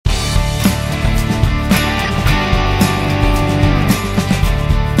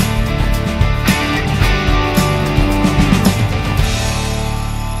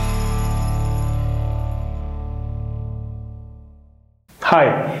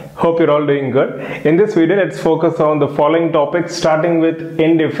Hi, hope you're all doing good. In this video, let's focus on the following topics, starting with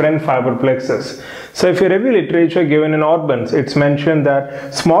indifferent fiber plexus. So if you review literature given in Orbans, it's mentioned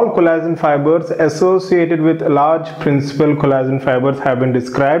that small collagen fibers associated with large principal collagen fibers have been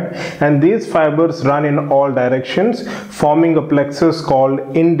described, and these fibers run in all directions, forming a plexus called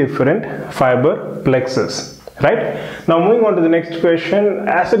indifferent fiber plexus. Right? Now moving on to the next question,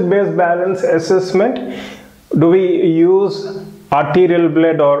 acid-base balance assessment. Do we use arterial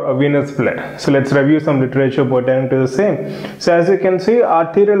blood or venous blood? So let's review some literature pertaining to the same. So as you can see,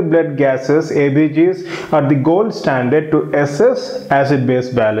 arterial blood gases, ABGs, are the gold standard to assess acid-base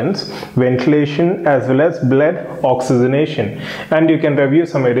balance, ventilation, as well as blood oxygenation. And you can review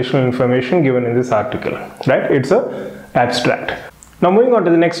some additional information given in this article, right? It's a abstract. Now moving on to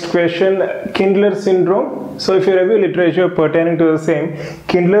the next question, Kindler syndrome. So if you review literature pertaining to the same,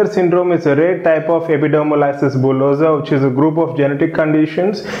 Kindler syndrome is a rare type of epidermolysis bullosa, which is a group of genetic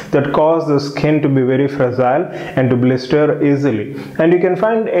conditions that cause the skin to be very fragile and to blister easily. And you can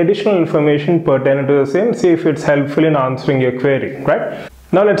find additional information pertaining to the same, see if it's helpful in answering your query, right?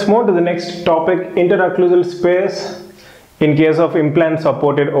 Now let's move to the next topic, interocclusal space in case of implant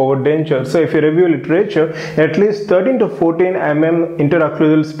supported over denture. So if you review literature, at least 13 to 14 mm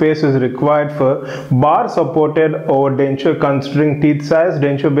interocclusal space is required for bar supported over denture, considering teeth size,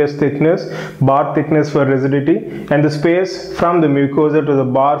 denture base thickness, bar thickness for rigidity, and the space from the mucosa to the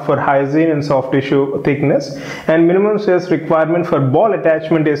bar for hygiene and soft tissue thickness. And minimum space requirement for ball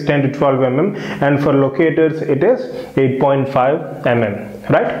attachment is 10 to 12 mm, and for locators it is 8.5 mm.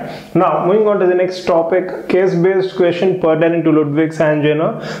 Right? Now moving on to the next topic, case-based question pertaining to Ludwigs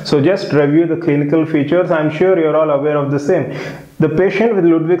angina. So just review the clinical features. I'm sure you're all aware of the same. The patient with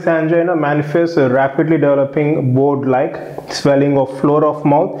Ludwigs angina manifests a rapidly developing board-like swelling of floor of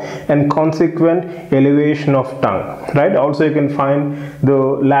mouth and consequent elevation of tongue. Right? Also you can find the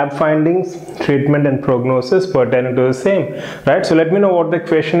lab findings, treatment and prognosis pertaining to the same. Right? So let me know what the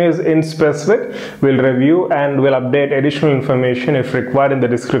question is in specific. We'll review and we'll update additional information if required in the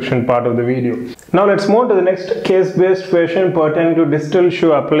description part of the video. Now let's move to the next case-based question pertaining to distal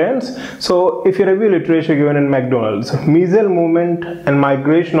shoe appliance. So if you review literature given in McDonald's, mesial movement and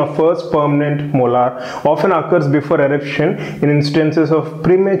migration of first permanent molar often occurs before eruption in instances of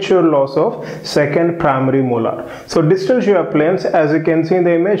premature loss of second primary molar. So distal shoe appliance, as you can see in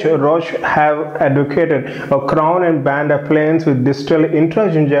the image, Roche have advocated a crown and band appliance with distal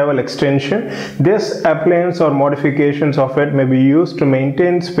intragingival extension. This appliance or modifications of it may be used to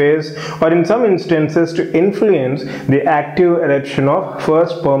maintain space or in some instances to influence the active eruption of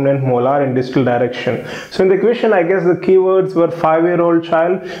first permanent molar in distal direction. So in the question, I guess the keywords were 5-year-old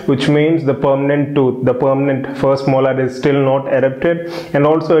child, which means the permanent tooth, the permanent first molar is still not erupted, and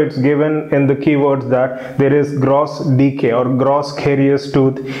also it's given in the keywords that there is gross decay or gross carious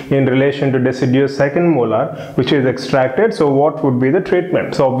tooth in relation to deciduous second molar which is extracted. So what would be the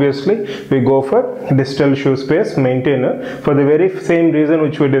treatment? So obviously we go for distal shoe space maintainer for the very same reason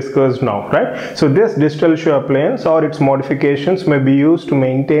which we discussed now, right? So this distal shoe appliance or its modifications may be used to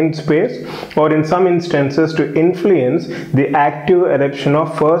maintain space or in some instances to influence the active eruption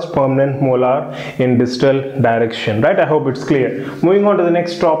of first permanent molar in distal direction, right? I hope it's clear. Moving on to the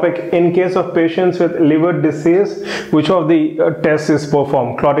next topic, in case of patients with liver disease, which of the tests is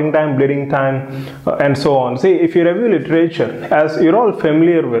performed? Clotting time, bleeding time, and so on. See, if you review literature, as you're all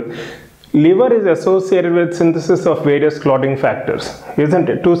familiar with, liver is associated with synthesis of various clotting factors, isn't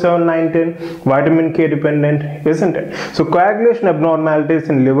it? 2719, vitamin K dependent, isn't it? So coagulation abnormalities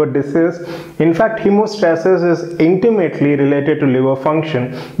in liver disease, in fact hemostasis is intimately related to liver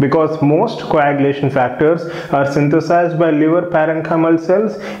function because most coagulation factors are synthesized by liver parenchymal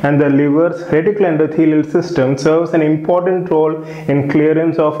cells, and the liver's reticular endothelial system serves an important role in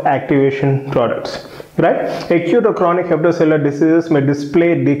clearance of activation products. Right? Acute or chronic hepatocellular diseases may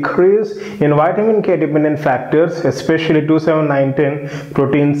display decrease in vitamin K dependent factors, especially 2719,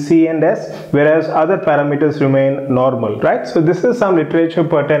 protein C and S, whereas other parameters remain normal. Right? So this is some literature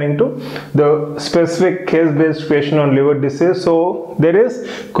pertaining to the specific case-based question on liver disease. So there is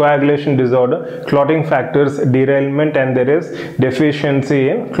coagulation disorder, clotting factors derailment, and there is deficiency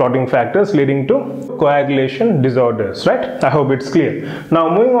in clotting factors leading to coagulation disorders. Right? I hope it's clear.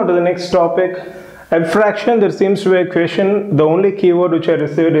 Now moving on to the next topic, Abfraction, there seems to be a question. The only keyword which I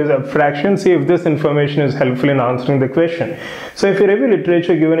received is abfraction. See if this information is helpful in answering the question. So if you review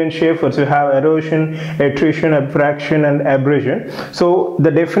literature given in Schaeffer's, you have erosion, attrition, abfraction and abrasion. So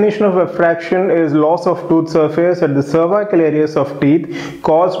the definition of abfraction is loss of tooth surface at the cervical areas of teeth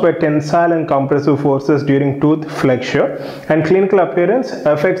caused by tensile and compressive forces during tooth flexure. And clinical appearance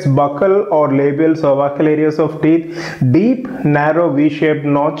affects buccal or labial cervical areas of teeth, deep, narrow V-shaped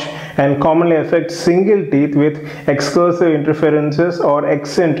notch, and commonly affects single teeth with excursive interferences or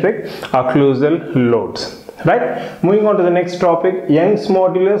eccentric occlusal loads. Right? Moving on to the next topic, Young's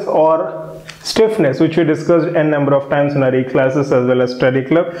modulus or stiffness, which we discussed a number of times in our e-classes as well as study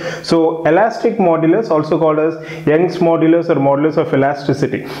club. So elastic modulus, also called as Young's modulus or modulus of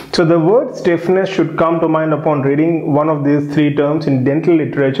elasticity. So the word stiffness should come to mind upon reading one of these three terms in dental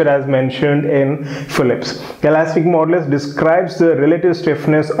literature as mentioned in Phillips. Elastic modulus describes the relative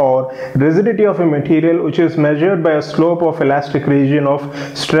stiffness or rigidity of a material which is measured by a slope of elastic region of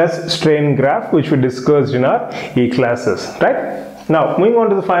stress strain graph, which we discussed in our e-classes, right? Now, moving on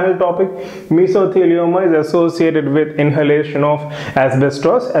to the final topic, mesothelioma is associated with inhalation of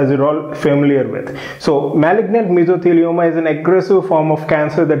asbestos, as you're all familiar with. So, malignant mesothelioma is an aggressive form of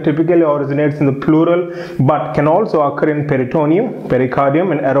cancer that typically originates in the pleural but can also occur in peritoneum,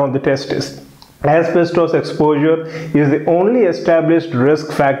 pericardium and around the testis. Asbestos exposure is the only established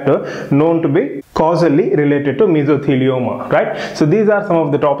risk factor known to be causally related to mesothelioma, right? So these are some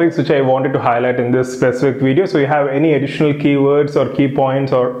of the topics which I wanted to highlight in this specific video. So if you have any additional keywords or key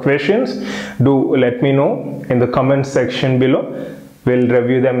points or questions, do let me know in the comment section below. We'll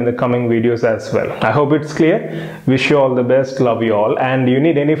review them in the coming videos as well. I hope it's clear. Wish you all the best. Love you all. And you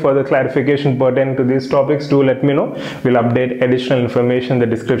need any further clarification pertaining to these topics, do let me know. We'll update additional information in the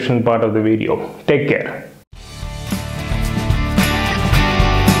description part of the video. Take care.